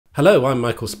Hello, I'm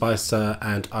Michael Spicer,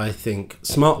 and I think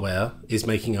smartware is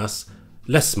making us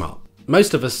less smart.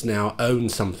 Most of us now own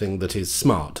something that is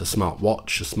smart. A smart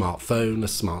watch, a smartphone, a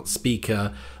smart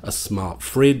speaker, a smart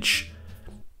fridge.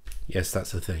 Yes,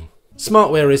 that's a thing.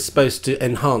 Smartware is supposed to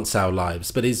enhance our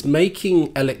lives, but is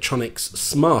making electronics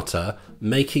smarter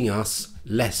making us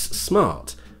less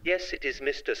smart? Yes, it is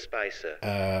Mr.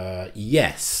 Spicer.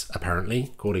 Yes, apparently,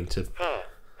 according to... Ha,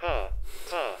 ha,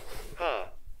 ha, ha,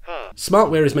 ha.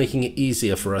 Smartware is making it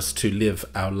easier for us to live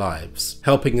our lives,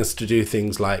 helping us to do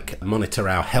things like monitor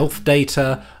our health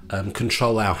data,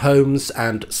 control our homes,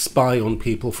 and spy on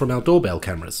people from our doorbell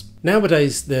cameras.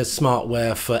 Nowadays, there's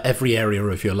smartware for every area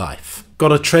of your life.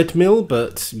 Got a treadmill,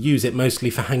 but use it mostly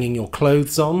for hanging your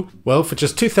clothes on? Well, for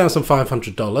just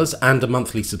 $2,500 and a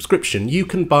monthly subscription, you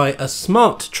can buy a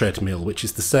smart treadmill, which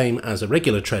is the same as a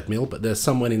regular treadmill, but there's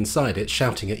someone inside it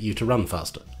shouting at you to run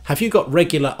faster. Have you got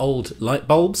regular old light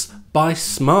bulbs? Buy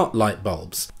smart light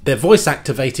bulbs. They're voice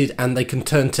activated and they can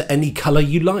turn to any colour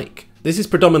you like. This is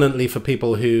predominantly for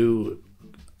people who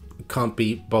can't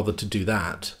be bothered to do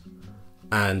that,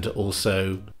 and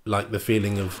also like the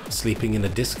feeling of sleeping in a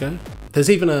disco. There's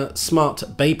even a smart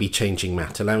baby changing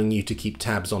mat allowing you to keep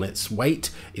tabs on its weight,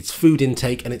 its food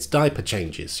intake and its diaper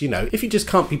changes. You know, if you just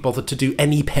can't be bothered to do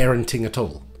any parenting at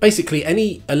all. Basically,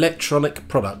 any electronic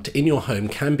product in your home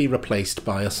can be replaced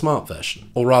by a smart version,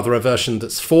 or rather a version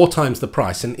that's 4 times the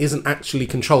price and isn't actually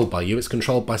controlled by you, it's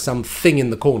controlled by some thing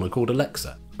in the corner called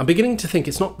Alexa. I'm beginning to think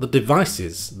it's not the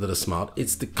devices that are smart,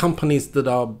 it's the companies that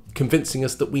are convincing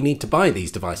us that we need to buy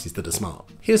these devices that are smart.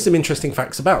 Here's some interesting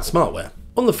facts about smartware.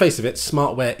 On the face of it,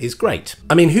 smartware is great.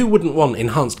 I mean, who wouldn't want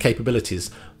enhanced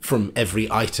capabilities from every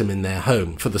item in their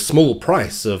home for the small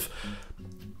price of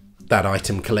that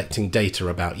item collecting data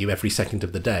about you every second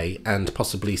of the day and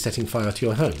possibly setting fire to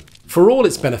your home? For all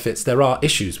its benefits, there are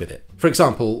issues with it. For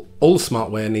example, all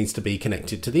smartware needs to be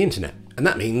connected to the internet, and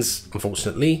that means,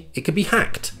 unfortunately, it can be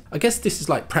hacked. I guess this is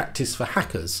like practice for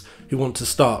hackers who want to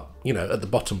start, you know, at the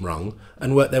bottom rung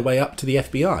and work their way up to the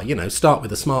FBI. You know, start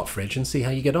with a smart fridge and see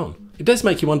how you get on. It does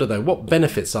make you wonder though, what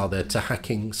benefits are there to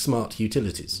hacking smart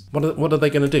utilities? What are they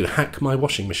going to do? Hack my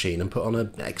washing machine and put on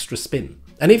an extra spin?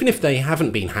 And even if they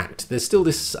haven't been hacked, there's still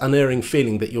this unerring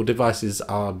feeling that your devices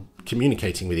are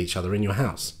communicating with each other in your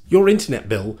house. Your internet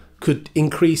bill could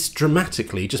increase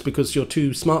dramatically just because your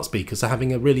 2 smart speakers are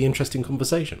having a really interesting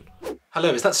conversation.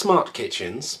 Hello, is that Smart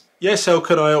Kitchens? Yes, how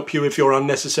can I help you with your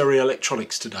unnecessary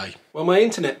electronics today? Well, my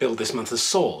internet bill this month has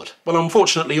soared. Well,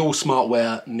 unfortunately, all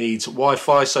smartware needs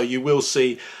Wi-Fi, so you will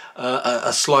see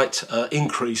a slight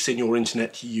increase in your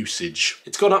internet usage.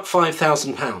 It's gone up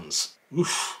 £5,000.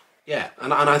 Oof. Yeah,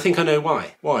 and I think I know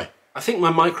why. Why? I think my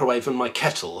microwave and my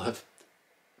kettle have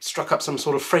struck up some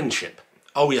sort of friendship.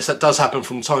 Oh yes, that does happen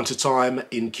from time to time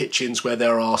in kitchens where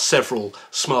there are several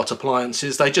smart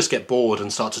appliances. They just get bored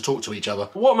and start to talk to each other.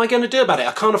 What am I going to do about it?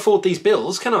 I can't afford these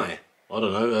bills, can I? I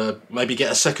don't know, maybe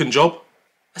get a second job?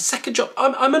 A second job?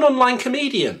 I'm an online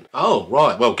comedian. Oh,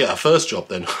 right, well, get a first job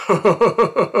then.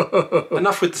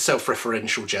 Enough with the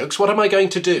self-referential jokes. What am I going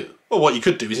to do? Well, what you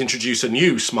could do is introduce a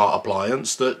new smart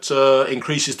appliance that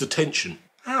increases the tension.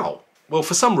 How? Well,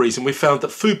 for some reason we've found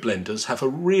that food blenders have a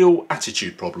real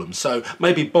attitude problem, so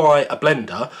maybe buy a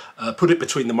blender, put it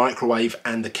between the microwave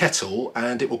and the kettle,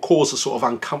 and it will cause a sort of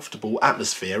uncomfortable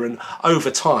atmosphere, and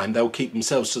over time they'll keep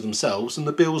themselves to themselves and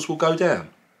the bills will go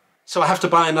down. So I have to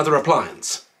buy another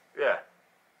appliance? Yeah.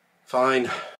 Fine.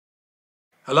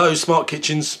 Hello, Smart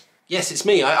Kitchens. Yes, it's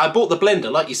me. I bought the blender,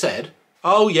 like you said.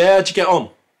 Oh yeah, how'd you get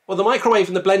on? Well, the microwave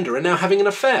and the blender are now having an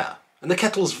affair. And the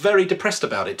kettle's very depressed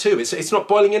about it too. It's not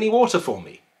boiling any water for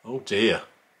me. Oh dear.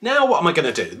 Now what am I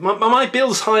going to do? My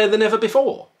bill's higher than ever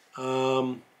before.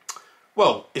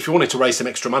 Well, if you wanted to raise some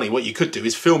extra money, what you could do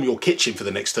is film your kitchen for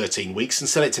the next 13 weeks and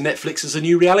sell it to Netflix as a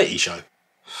new reality show.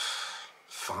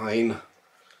 Fine.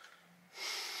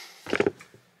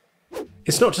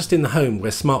 It's not just in the home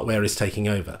where smartware is taking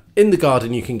over. In the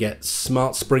garden you can get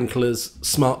smart sprinklers,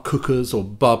 smart cookers or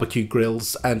barbecue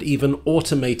grills, and even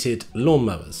automated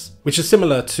lawnmowers, which are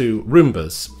similar to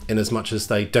Roombas in as much as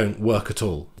they don't work at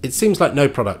all. It seems like no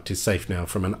product is safe now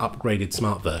from an upgraded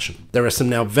smart version. There are some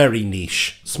now very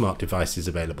niche smart devices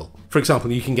available. For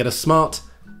example, you can get a smart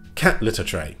cat litter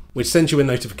tray, which sends you a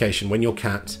notification when your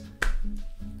cat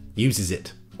uses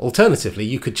it. Alternatively,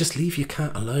 you could just leave your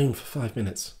cat alone for 5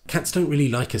 minutes. Cats don't really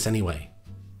like us anyway.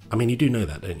 I mean, you do know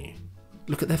that, don't you?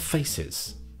 Look at their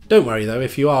faces. Don't worry though,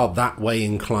 if you are that way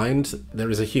inclined,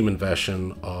 there is a human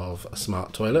version of a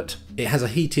smart toilet. It has a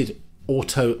heated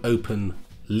auto-open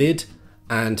lid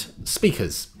and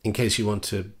speakers in case you want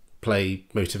to play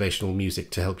motivational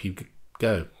music to help you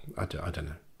go. I don't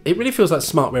know. It really feels like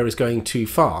Smartware is going too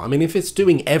far. I mean, if it's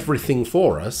doing everything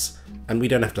for us and we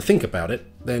don't have to think about it,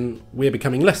 then we're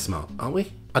becoming less smart, aren't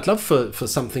we? I'd love for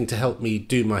something to help me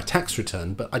do my tax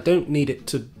return, but I don't need it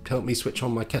to help me switch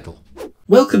on my kettle.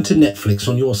 Welcome to Netflix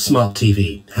on your smart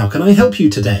TV. How can I help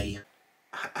you today?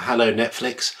 Hello,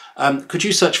 Netflix. Could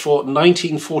you search for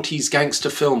 1940s gangster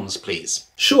films, please?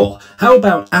 Sure. How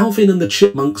about Alvin and the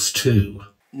Chipmunks 2?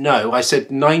 No, I said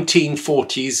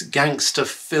 1940s gangster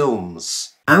films.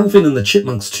 Alvin and the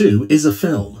Chipmunks 2 is a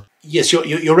film. Yes,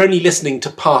 you're only listening to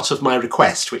part of my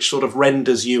request, which sort of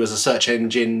renders you as a search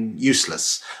engine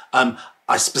useless.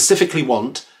 I specifically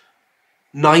want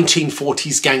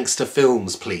 1940s gangster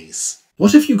films, please.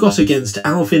 What have you got against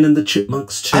Alvin and the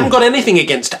Chipmunks 2? I haven't got anything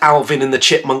against Alvin and the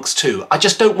Chipmunks 2. I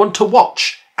just don't want to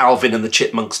watch Alvin and the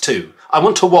Chipmunks 2. I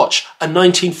want to watch a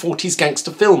 1940s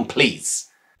gangster film, please.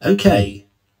 Okay.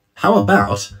 How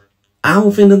about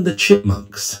Alvin and the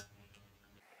Chipmunks?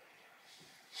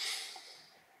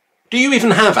 Do you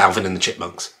even have Alvin and the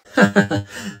Chipmunks?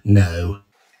 No.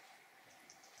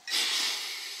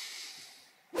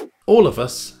 All of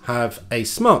us have a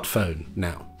smartphone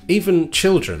now. Even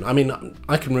children. I mean,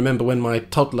 I can remember when my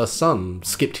toddler son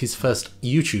skipped his first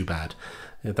YouTube ad.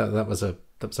 That was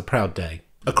a proud day.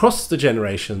 Across the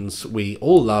generations, we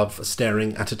all love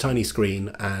staring at a tiny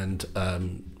screen and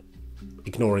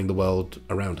ignoring the world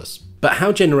around us. But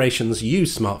how generations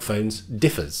use smartphones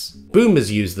differs.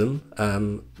 Boomers use them,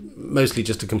 mostly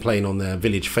just to complain on their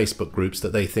village Facebook groups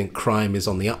that they think crime is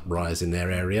on the uprise in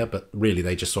their area, but really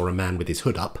they just saw a man with his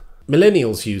hood up.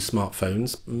 Millennials use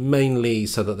smartphones mainly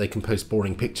so that they can post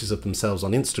boring pictures of themselves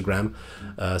on Instagram,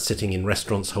 sitting in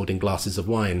restaurants holding glasses of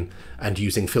wine and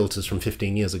using filters from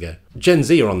 15 years ago. Gen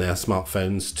Z are on their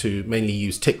smartphones to mainly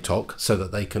use TikTok so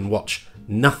that they can watch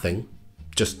nothing,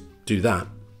 just do that.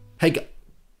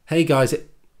 Hey guys,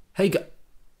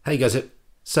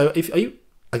 so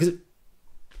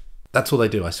that's all they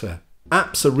do, I swear.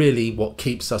 Apps are really what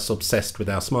keeps us obsessed with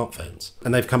our smartphones,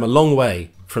 and they've come a long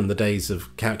way from the days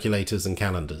of calculators and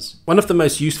calendars. One of the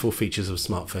most useful features of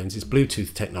smartphones is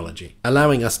Bluetooth technology,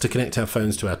 allowing us to connect our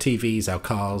phones to our TVs, our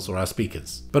cars, or our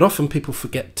speakers. But often people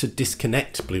forget to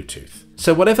disconnect Bluetooth.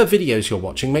 So whatever videos you're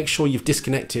watching, make sure you've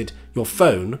disconnected your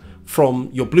phone from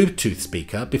your Bluetooth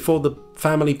speaker before the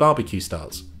family barbecue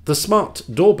starts. The smart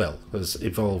doorbell has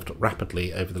evolved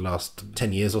rapidly over the last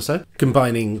 10 years or so,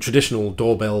 combining traditional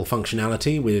doorbell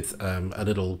functionality with a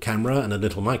little camera and a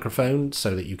little microphone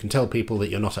so that you can tell people that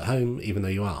you're not at home even though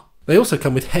you are. They also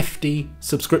come with hefty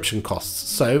subscription costs,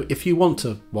 so if you want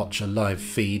to watch a live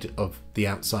feed of the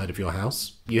outside of your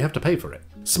house, you have to pay for it.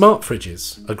 Smart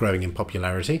fridges are growing in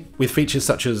popularity, with features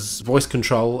such as voice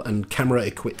control and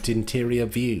camera-equipped interior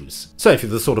views. So if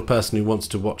you're the sort of person who wants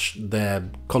to watch their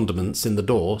condiments in the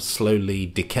door slowly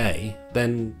decay,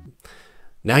 then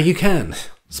now you can.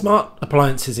 Smart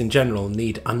appliances in general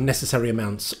need unnecessary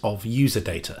amounts of user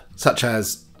data, such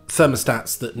as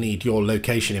thermostats that need your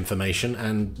location information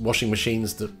and washing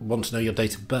machines that want to know your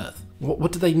date of birth.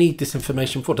 What do they need this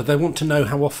information for? Do they want to know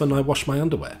how often I wash my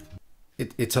underwear?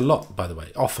 It's a lot, by the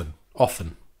way. Often.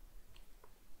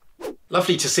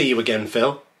 Lovely to see you again,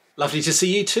 Phil. Lovely to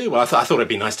see you too. Well, I thought it'd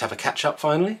be nice to have a catch-up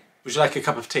finally. Would you like a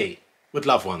cup of tea? Would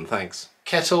love one, thanks.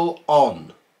 Kettle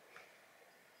on.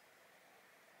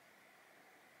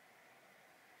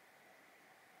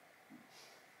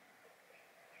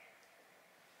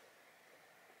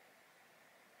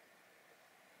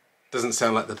 Doesn't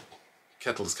sound like the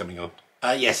kettle's coming on.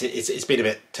 Yes, it's been a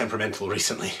bit temperamental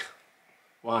recently.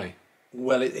 Why?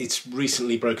 Well, it's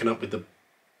recently broken up with the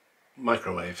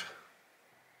microwave.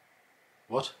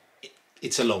 What?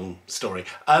 It's a long story.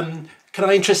 Can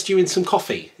I interest you in some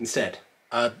coffee instead?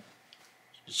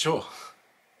 Sure.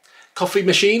 Coffee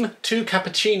machine, 2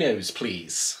 cappuccinos,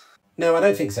 please. No, I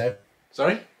don't think so.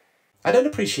 Sorry? I don't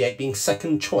appreciate being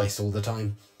second choice all the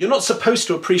time. You're not supposed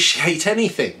to appreciate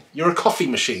anything. You're a coffee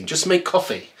machine. Just make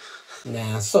coffee.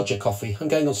 Nah, sod your coffee. I'm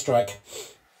going on strike.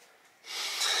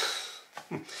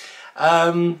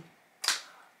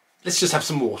 Let's just have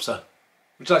some water.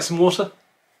 Would you like some water?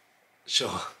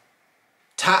 Sure.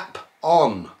 Tap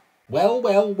on. Well,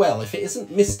 if it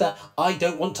isn't Mr. I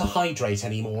don't want to hydrate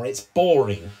anymore, it's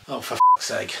boring. Oh, for f***'s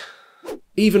sake.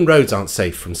 Even roads aren't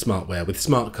safe from Smartware, with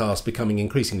smart cars becoming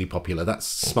increasingly popular. That's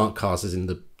smart cars as in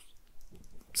the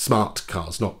smart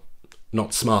cars, not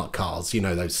smart cars. You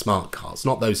know, those smart cars.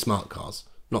 Not those smart cars.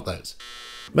 Not those.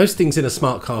 Most things in a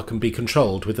smart car can be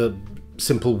controlled with a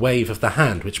simple wave of the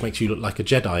hand, which makes you look like a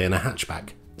Jedi in a hatchback.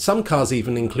 Some cars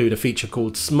even include a feature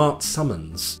called Smart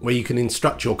Summons, where you can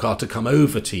instruct your car to come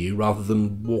over to you rather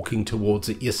than walking towards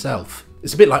it yourself.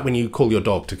 It's a bit like when you call your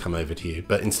dog to come over to you,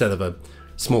 but instead of a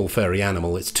small furry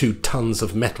animal, it's 2 tons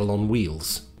of metal on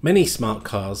wheels. Many smart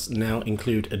cars now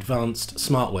include advanced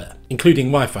smartware, including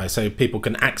Wi-Fi, so people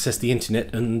can access the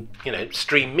internet and,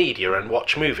 stream media and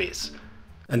watch movies,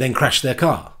 and then crash their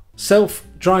car.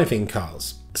 Self-driving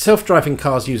cars. Self-driving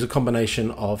cars use a combination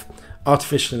of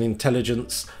artificial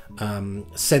intelligence,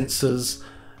 sensors,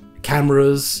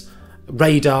 cameras,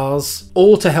 radars,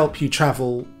 all to help you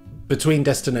travel between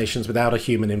destinations without a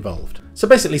human involved. So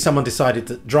basically someone decided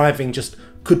that driving just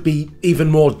could be even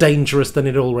more dangerous than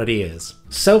it already is.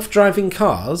 Self-driving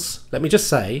cars, let me just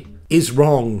say, is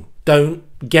wrong. Don't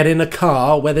get in a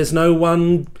car where there's no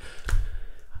one.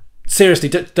 Seriously,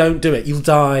 don't do it. You'll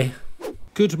die.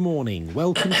 Good morning.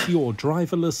 Welcome to your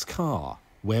driverless car.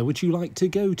 Where would you like to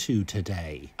go to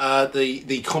today?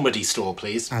 The comedy store,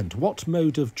 please. And what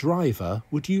mode of driver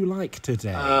would you like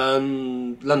today?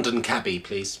 London cabbie,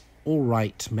 please. All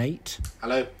right, mate.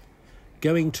 Hello?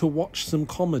 Going to watch some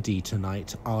comedy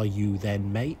tonight, are you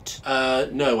then, mate?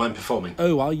 No, I'm performing.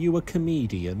 Oh, are you a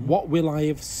comedian? What will I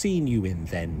have seen you in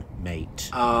then,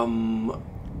 mate? I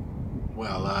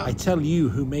tell you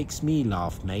who makes me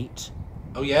laugh, mate.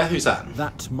 Oh yeah, who's that?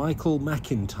 That Michael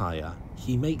McIntyre.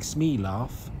 He makes me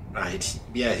laugh. Right,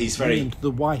 yeah, he's Me very... and the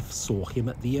wife saw him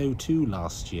at the O2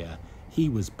 last year. He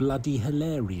was bloody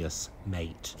hilarious,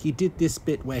 mate. He did this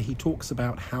bit where he talks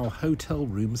about how hotel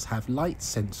rooms have light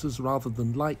sensors rather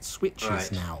than light switches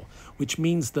now, which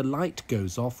means the light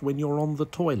goes off when you're on the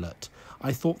toilet.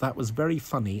 I thought that was very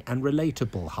funny and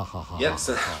relatable, ha ha ha. Yes,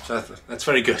 that's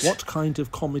very good. What kind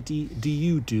of comedy do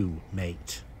you do,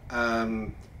 mate?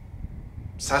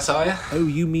 Satire? Oh,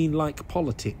 you mean like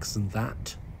politics and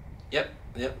that?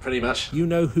 Yep, pretty much. You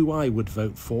know who I would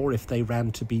vote for if they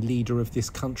ran to be leader of this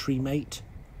country, mate?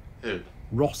 Who?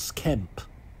 Ross Kemp.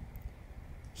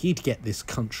 He'd get this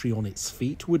country on its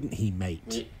feet, wouldn't he,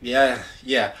 mate? Yeah.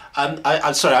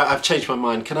 I'm sorry, I've changed my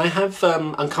mind. Can I have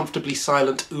uncomfortably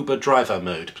silent Uber driver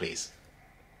mode, please?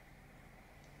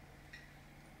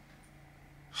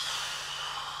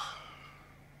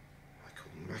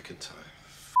 Michael McIntyre.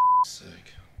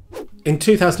 In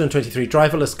 2023,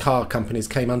 driverless car companies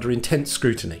came under intense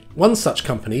scrutiny. One such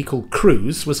company, called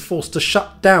Cruise, was forced to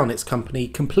shut down its company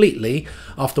completely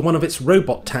after one of its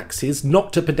robot taxis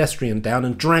knocked a pedestrian down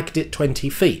and dragged it 20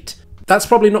 feet. That's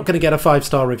probably not going to get a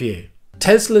 5-star review.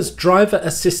 Tesla's driver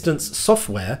assistance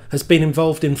software has been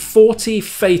involved in 40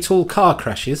 fatal car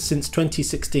crashes since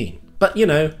 2016. But,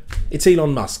 it's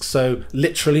Elon Musk, so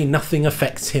literally nothing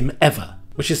affects him ever.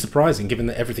 Which is surprising, given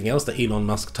that everything else that Elon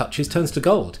Musk touches turns to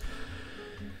gold.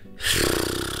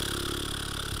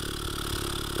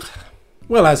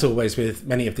 Well, as always with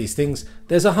many of these things,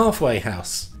 there's a halfway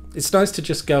house. It's nice to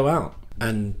just go out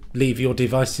and leave your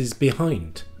devices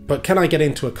behind. But can I get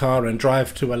into a car and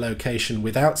drive to a location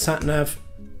without sat-nav?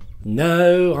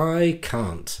 No, I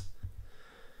can't.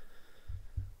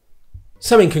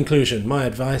 So in conclusion, my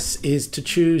advice is to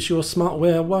choose your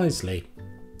smartware wisely.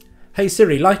 Hey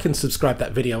Siri, like and subscribe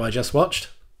that video I just watched.